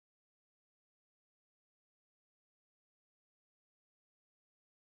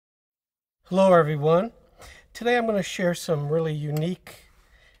Hello everyone. Today I'm going to share some really unique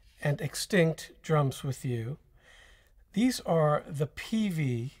and extinct drums with you. These are the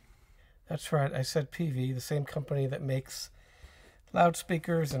Peavey, that's right, I said Peavey, the same company that makes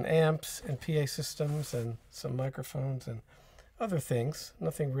loudspeakers and amps and PA systems and some microphones and other things,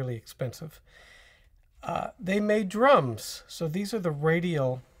 nothing really expensive. They made drums, so these are the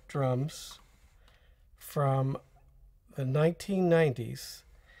radial drums from the 1990s.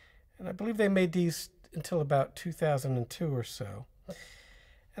 And I believe they made these until about 2002 or so.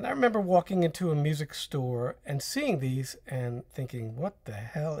 And I remember walking into a music store and seeing these and thinking, what the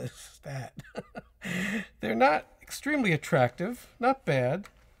hell is that? They're not extremely attractive, not bad.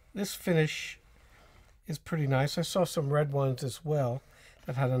 This finish is pretty nice. I saw some red ones as well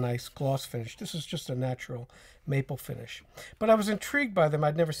that had a nice gloss finish. This is just a natural maple finish. But I was intrigued by them.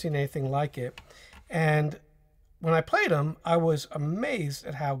 I'd never seen anything like it. And when I played them, I was amazed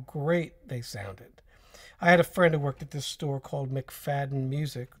at how great they sounded. I had a friend who worked at this store called McFadden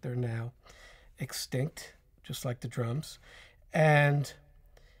Music. They're now extinct, just like the drums. And,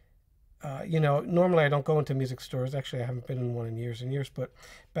 normally I don't go into music stores. Actually, I haven't been in one in years and years. But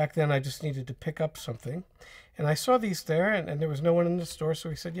back then, I just needed to pick up something. And I saw these there, and there was no one in the store. So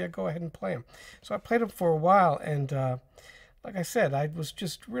he said, yeah, go ahead and play them. So I played them for a while, and like I said, I was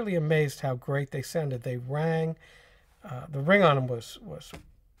just really amazed how great they sounded. They rang. The ring on them was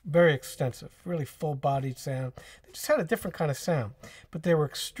very extensive, really full-bodied sound. They just had a different kind of sound, but they were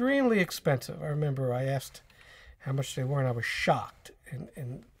extremely expensive. I remember I asked how much they were, and I was shocked.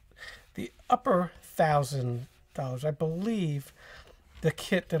 And the upper $1,000, I believe the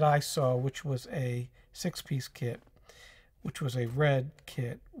kit that I saw, which was a 6-piece kit, which was a red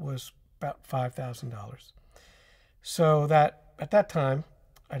kit, was about $5,000. So that at that time,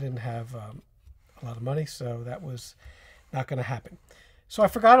 I didn't have a lot of money, so that was not going to happen. So I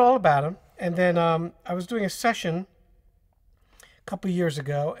forgot all about them, and then I was doing a session a couple years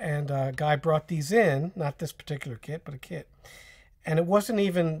ago, and a guy brought these in, not this particular kit, but a kit. And it wasn't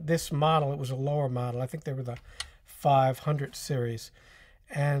even this model, it was a lower model. I think they were the 500 series.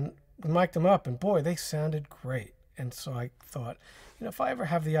 And we mic'd them up, and boy, they sounded great. And so I thought, if I ever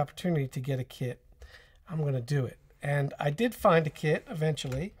have the opportunity to get a kit, I'm going to do it. And I did find a kit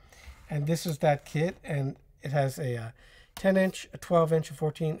eventually, and this is that kit, and it has a 10-inch, a 12-inch, a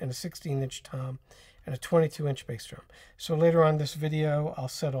 14, and a 16-inch tom, and a 22-inch bass drum. So later on this video, I'll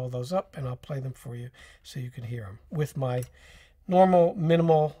set all those up, and I'll play them for you so you can hear them with my normal,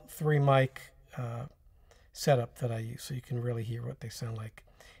 minimal 3-mic setup that I use, so you can really hear what they sound like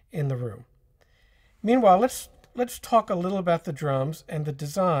in the room. Meanwhile, let's talk a little about the drums and the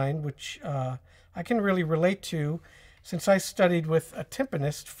design, which I can really relate to since I studied with a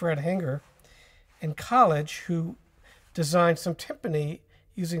timpanist, Fred Henger, in college, who designed some timpani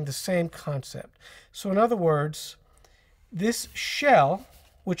using the same concept. So in other words, this shell,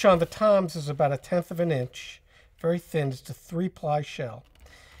 which on the toms is about 1/10 of an inch, very thin, it's a 3-ply shell.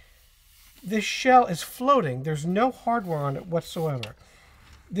 This shell is floating. There's no hardware on it whatsoever.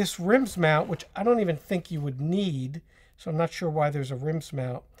 This rims mount, which I don't even think you would need, so I'm not sure why there's a rims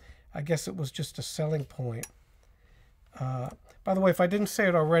mount. I guess it was just a selling point. By the way, if I didn't say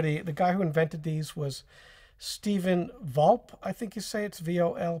it already, the guy who invented these was Stephen Volpp. I think you say it's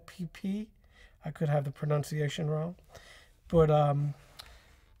V-O-L-P-P. I could have the pronunciation wrong. But, I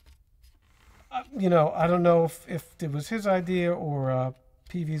don't know if it was his idea or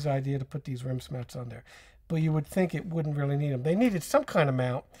Peavey's idea to put these rims mounts on there. But you would think it wouldn't really need them. They needed some kind of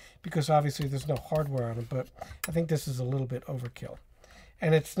mount because obviously there's no hardware on them. But I think this is a little bit overkill.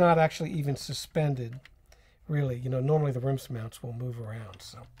 And it's not actually even suspended, really. Normally the rims mounts will move around.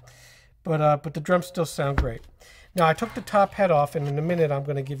 So, but the drums still sound great. Now, I took the top head off, and in a minute I'm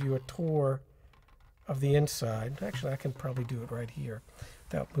going to give you a tour of the inside. Actually, I can probably do it right here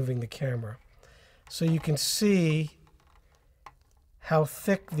without moving the camera. So you can see how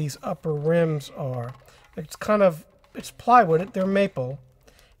thick these upper rims are. It's plywood. They're maple.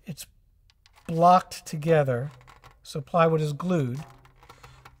 It's blocked together. So plywood is glued.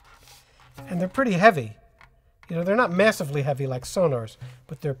 And they're pretty heavy. They're not massively heavy like sonars,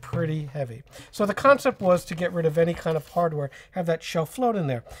 but they're pretty heavy. So the concept was to get rid of any kind of hardware, have that shell float in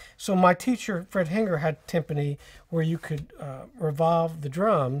there. So my teacher, Fred Henger, had timpani where you could revolve the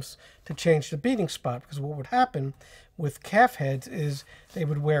drums to change the beating spot, because what would happen with calf heads is they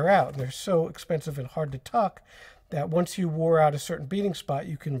would wear out. And they're so expensive and hard to tuck that once you wore out a certain beating spot,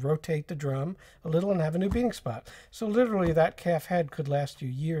 you can rotate the drum a little and have a new beating spot. So literally that calf head could last you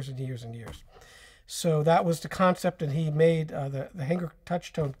years and years and years. So that was the concept, and he made the Henger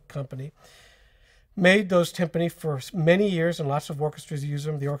Touchtone Company made those timpani for many years, and lots of orchestras use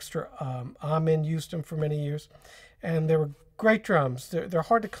them. The orchestra Amen used them for many years, and they were great drums. They're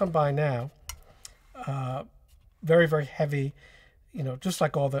hard to come by now. Very, very heavy, you know, just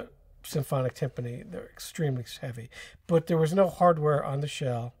like all the symphonic timpani. They're extremely heavy, but there was no hardware on the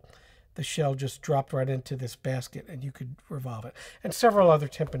shell. The shell just dropped right into this basket, and you could revolve it. And several other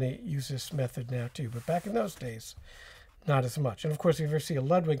timpani use this method now too, but back in those days, not as much. And of course, if you ever see a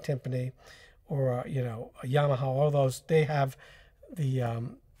Ludwig timpani or you know, a Yamaha, all those, they have the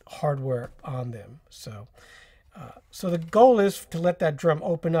hardware on them. So the goal is to let that drum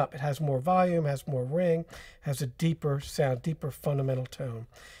open up. It has more volume, has more ring, has a deeper sound, deeper fundamental tone.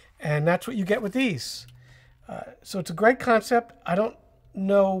 And that's what you get with these. So it's a great concept. I don't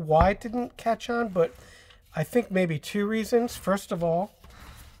know why it didn't catch on, but I think maybe two reasons. First of all,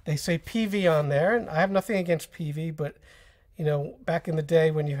 they say Peavey on there, and I have nothing against Peavey, but you know, back in the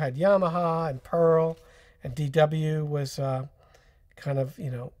day when you had Yamaha and Pearl and DW was kind of,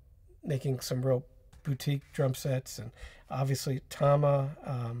 you know, making some real boutique drum sets, and obviously Tama,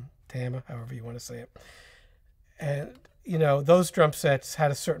 however you want to say it. And, you know, those drum sets had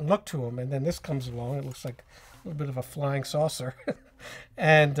a certain look to them, and then this comes along. It looks like a little bit of a flying saucer.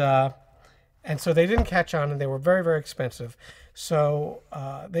 And so they didn't catch on, and they were very, very expensive. So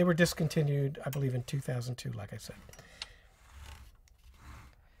they were discontinued, I believe, in 2002, like I said.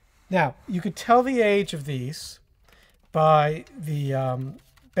 Now, you could tell the age of these by the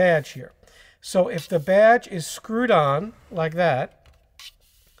badge here. So if the badge is screwed on like that,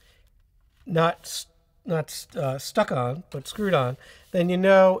 not stuck on, but screwed on, then you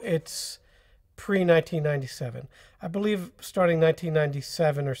know it's pre-1997. I believe starting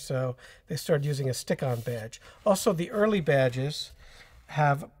 1997 or so, they started using a stick-on badge. Also, the early badges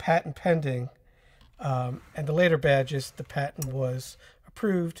have patent pending, and the later badges, the patent was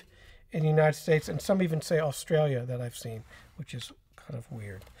approved in the United States, and some even say Australia that I've seen, which is kind of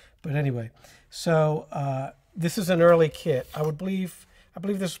weird. But anyway, so this is an early kit. I believe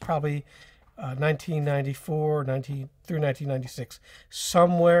this is probably 1994, through 1996,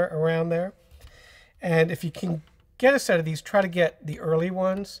 somewhere around there. And if you can get a set of these, try to get the early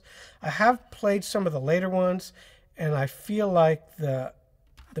ones. I have played some of the later ones, and I feel like the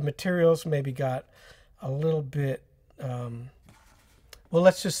materials maybe got a little bit, well,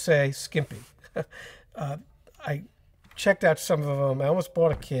 let's just say skimpy. I checked out some of them. I almost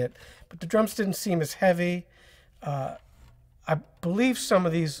bought a kit, but the drums didn't seem as heavy. I believe some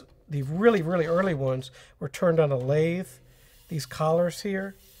of these, the really, really early ones, were turned on a lathe, these collars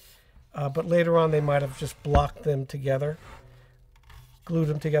here. But later on, they might have just blocked them together, glued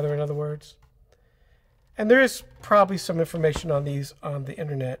them together, in other words. And there is probably some information on these on the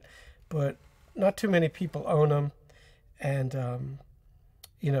internet, but not too many people own them. And,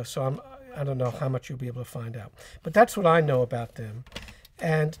 you know, so I don't know how much you'll be able to find out. But that's what I know about them.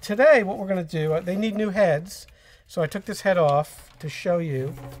 And today, what we're going to do, they need new heads. So I took this head off to show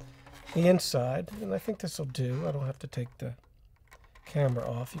you the inside. And I think this will do. I don't have to take the camera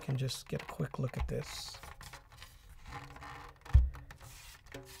off. You can just get a quick look at this.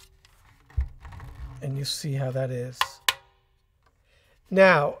 And you see how that is.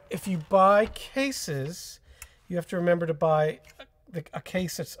 Now, if you buy cases, you have to remember to buy a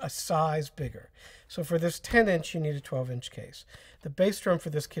case that's a size bigger. So for this 10-inch, you need a 12-inch case. The bass drum for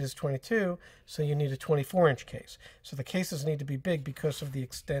this kit is 22, so you need a 24-inch case. So the cases need to be big because of the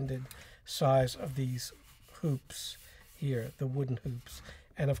extended size of these hoops here, the wooden hoops,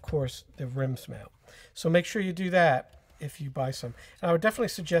 and of course the rims mount. So make sure you do that if you buy some. And I would definitely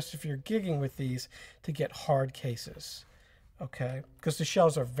suggest, if you're gigging with these, to get hard cases, okay? Because the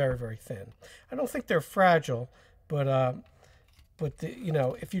shells are very, very thin. I don't think they're fragile, but you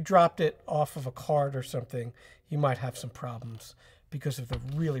know, if you dropped it off of a cart or something, you might have some problems because of the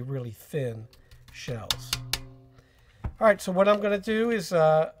really, really thin shells. All right, so what I'm going to do is,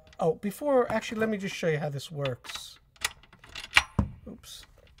 actually, let me just show you how this works. Oops.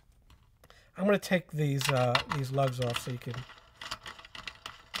 I'm going to take these lugs off so you can,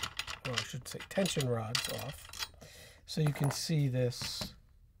 well, I should say tension rods off, so you can see this,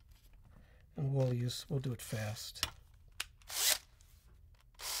 and we'll do it fast.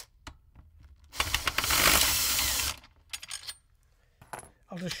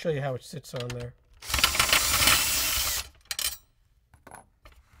 I'll just show you how it sits on there.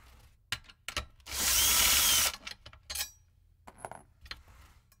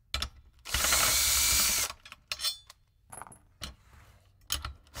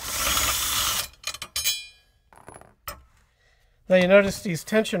 Now you notice these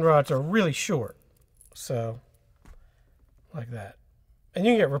tension rods are really short, so like that. And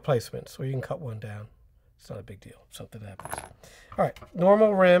you can get replacements, or you can cut one down. It's not a big deal. Something happens. All right,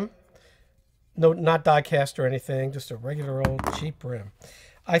 normal rim. No, not die cast or anything. Just a regular old cheap rim.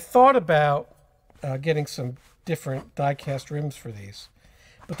 I thought about getting some different die cast rims for these,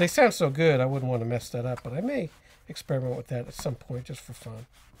 but they sound so good I wouldn't want to mess that up. But I may experiment with that at some point just for fun.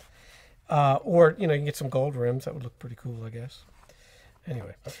 Or, you know, you can get some gold rims. That would look pretty cool, I guess.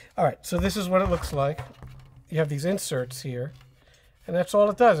 Anyway. All right, so this is what it looks like. You have these inserts here, and that's all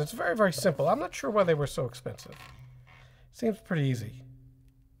it does. It's very, very simple. I'm not sure why they were so expensive. Seems pretty easy.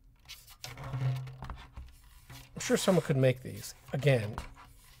 I'm sure someone could make these, again,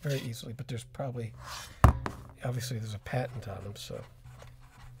 very easily, but there's probably, obviously there's a patent on them, so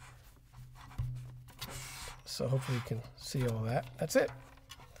hopefully you can see all that. That's it.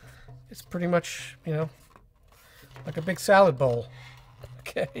 It's pretty much, you know, like a big salad bowl.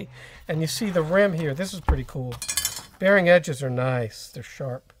 Okay, and you see the rim here. This is pretty cool. Bearing edges are nice. They're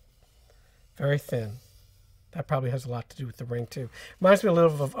sharp, very thin. That probably has a lot to do with the ring too. Reminds me a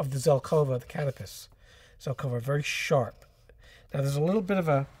little of the Zelkova, the Canopus. Zelkova, very sharp. Now there's a little bit of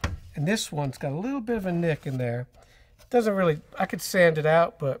a, and this one's got a little bit of a nick in there. It doesn't really, I could sand it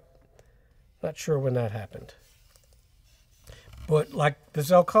out, but not sure when that happened. But like the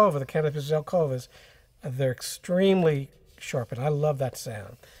Zelkova, the Canopus Zelkovas, they're extremely sharp, and I love that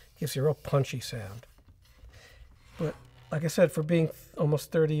sound. It gives you a real punchy sound. But like I said, for being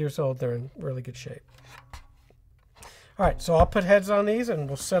almost 30 years old, they're in really good shape. All right, so I'll put heads on these, and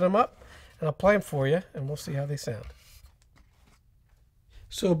we'll set them up, and I'll play them for you, and we'll see how they sound.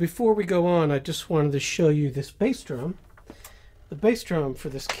 So before we go on, I just wanted to show you this bass drum. The bass drum for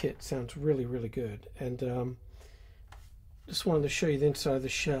this kit sounds really, really good. And just wanted to show you the inside of the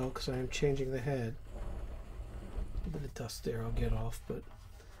shell, because I am changing the head. A little bit of dust there I'll get off, but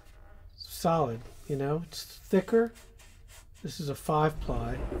solid, you know. It's thicker. This is a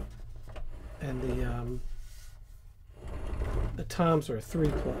 5-ply, and the toms are a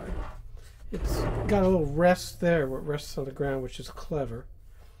 3-ply. It's got a little rest there where it rests on the ground, which is clever.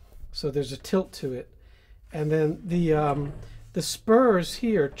 So there's a tilt to it. And then the spurs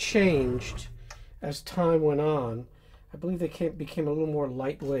here changed as time went on. I believe they became a little more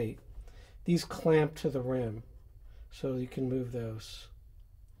lightweight. These clamp to the rim, so you can move those.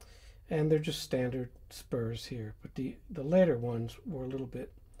 And they're just standard spurs here. But the later ones were a little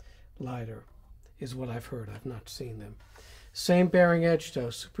bit lighter, is what I've heard. I've not seen them. Same bearing edge though,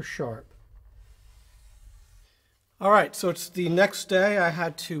 super sharp. All right, so it's the next day. I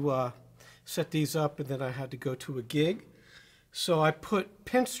had to set these up, and then I had to go to a gig. So I put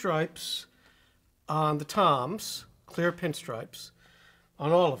pinstripes on the toms, clear pinstripes,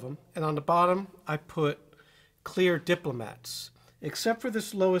 on all of them. And on the bottom, I put clear diplomats. Except for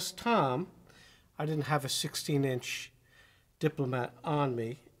this lowest tom, I didn't have a 16-inch diplomat on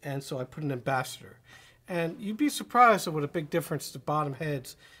me, and so I put an ambassador. And you'd be surprised at what a big difference the bottom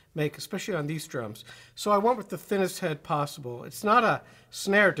heads make, especially on these drums. So I went with the thinnest head possible. It's not a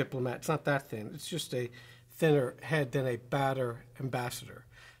snare diplomat. It's not that thin. It's just a thinner head than a batter ambassador.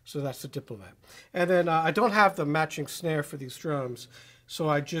 So that's the diplomat. And then I don't have the matching snare for these drums, so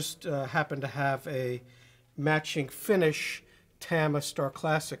I just happen to have a matching finish Tama Star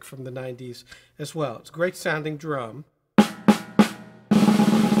Classic from the 90s as well. It's a great sounding drum.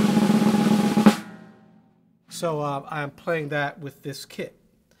 So I'm playing that with this kit.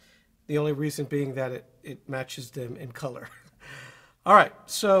 The only reason being that it matches them in color. All right,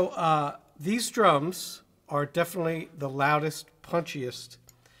 so these drums are definitely the loudest, punchiest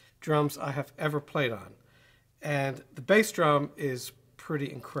drums I have ever played on. And the bass drum is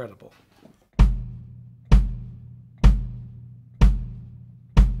pretty incredible.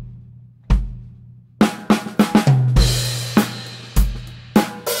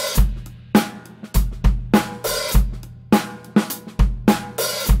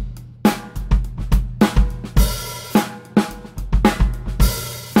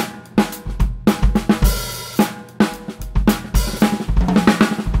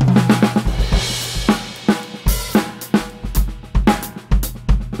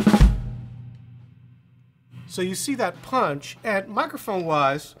 So you see that punch, and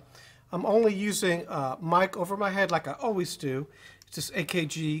microphone-wise, I'm only using a mic over my head like I always do. It's this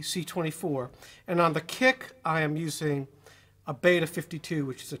AKG C24. And on the kick, I am using a Beta 52,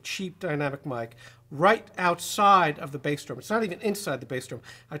 which is a cheap dynamic mic, right outside of the bass drum. It's not even inside the bass drum.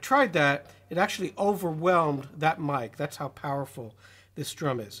 I tried that. It actually overwhelmed that mic. That's how powerful this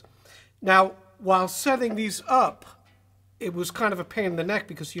drum is. Now, while setting these up, it was kind of a pain in the neck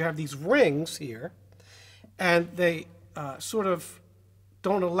because you have these rings here, and they sort of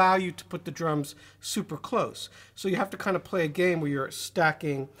don't allow you to put the drums super close. So you have to kind of play a game where you're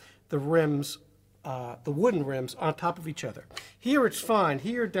stacking the rims, the wooden rims, on top of each other. Here it's fine.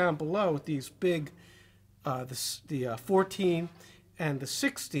 Here down below with these big, the 14 and the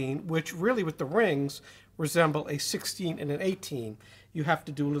 16, which really with the rings resemble a 16 and an 18, you have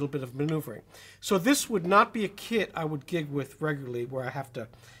to do a little bit of maneuvering. So this would not be a kit I would gig with regularly, where I have to,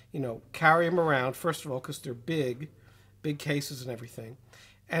 you know, carry them around, first of all, because they're big cases and everything.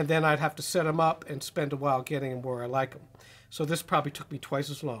 And then I'd have to set them up and spend a while getting them where I like them. So this probably took me twice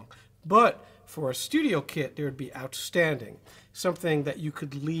as long. But for a studio kit, it would be outstanding. Something that you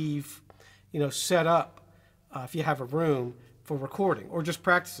could leave, you know, set up if you have a room for recording or just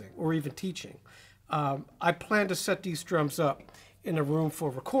practicing or even teaching. I plan to set these drums up in a room for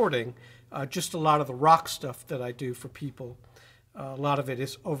recording. Just a lot of the rock stuff that I do for people, a lot of it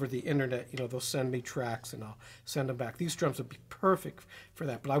is over the internet. You know, they'll send me tracks and I'll send them back. These drums would be perfect for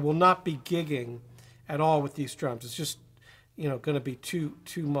that, but I will not be gigging at all with these drums. It's just, you know, going to be too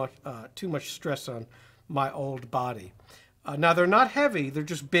much stress on my old body. Now they're not heavy; they're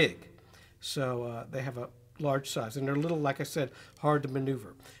just big, so they have a large size, and they're a little, like I said, hard to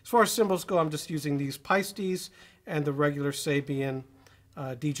maneuver. As far as cymbals go, I'm just using these Pistes and the regular Sabian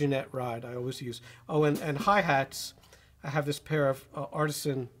D-Jeanette ride I always use. Oh, and hi-hats. I have this pair of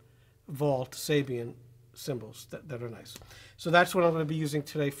Artisan Vault Sabian cymbals that are nice. So that's what I'm going to be using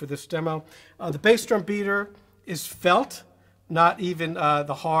today for this demo. The bass drum beater is felt, not even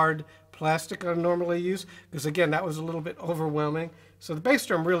the hard plastic I normally use, because again, that was a little bit overwhelming. So the bass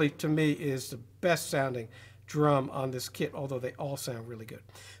drum really, to me, is the best sounding drum on this kit, although they all sound really good.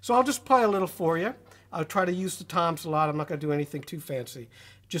 So I'll just play a little for you. I'll try to use the toms a lot. I'm not going to do anything too fancy,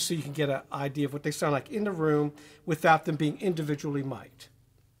 just so you can get an idea of what they sound like in the room without them being individually mic'd.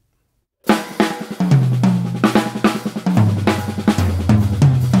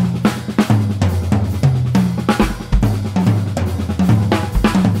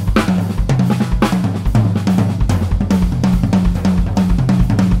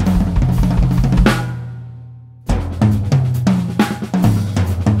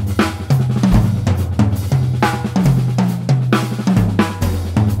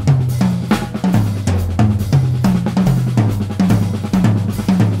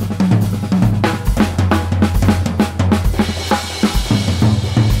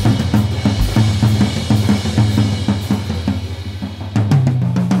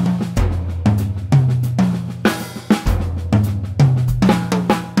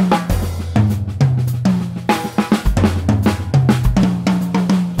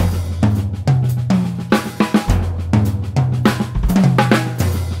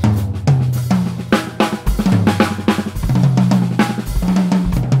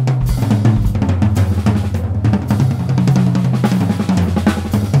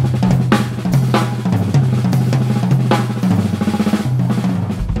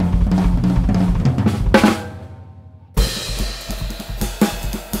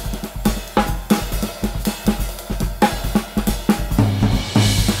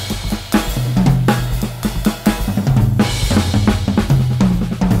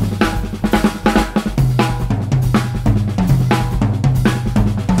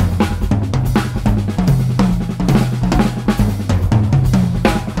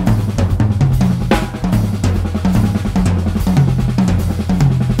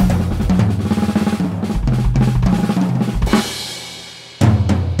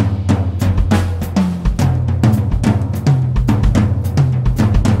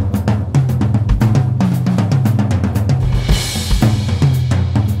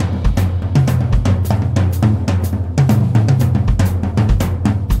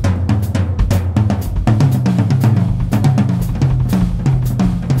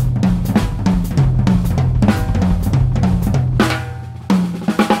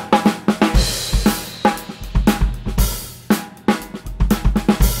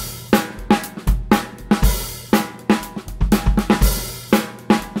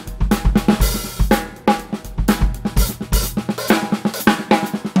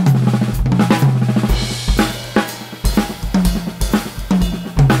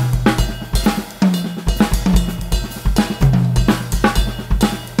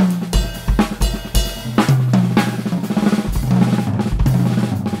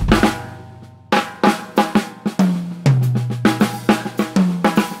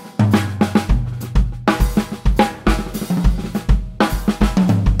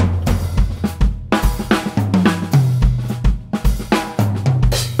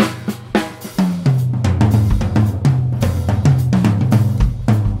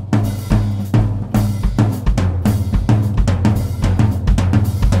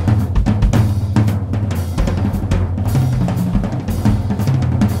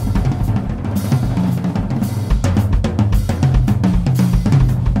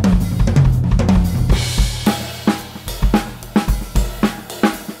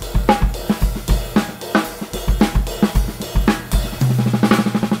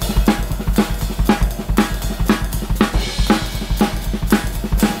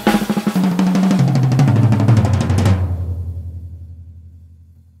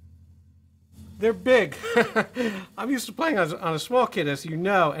 I'm used to playing on a small kit, as you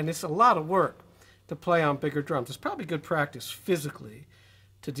know, and it's a lot of work to play on bigger drums. It's probably good practice physically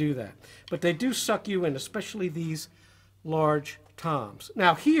to do that. But they do suck you in, especially these large toms.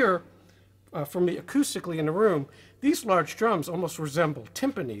 Now here, for me acoustically in the room, these large drums almost resemble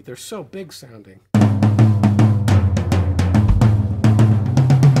timpani. They're so big sounding.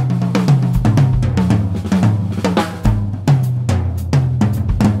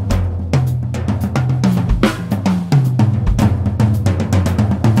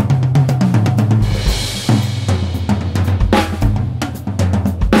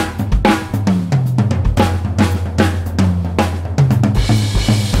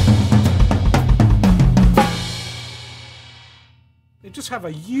 Just have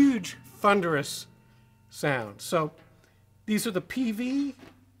a huge thunderous sound. So these are the Peavey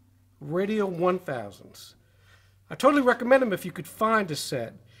Radial 1000s. I totally recommend them if you could find a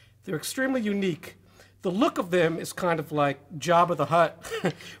set. They're extremely unique. The look of them is kind of like Jabba the Hutt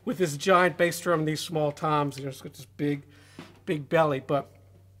with this giant bass drum and these small toms. You know, it's got this big belly. But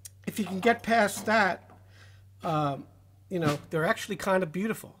if you can get past that, you know, they're actually kind of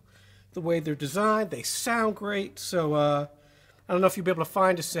beautiful. The way they're designed, they sound great. So I don't know if you'll be able to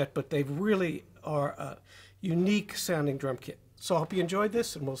find a set, but they really are a unique sounding drum kit. So I hope you enjoyed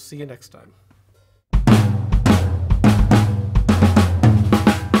this, and we'll see you next time.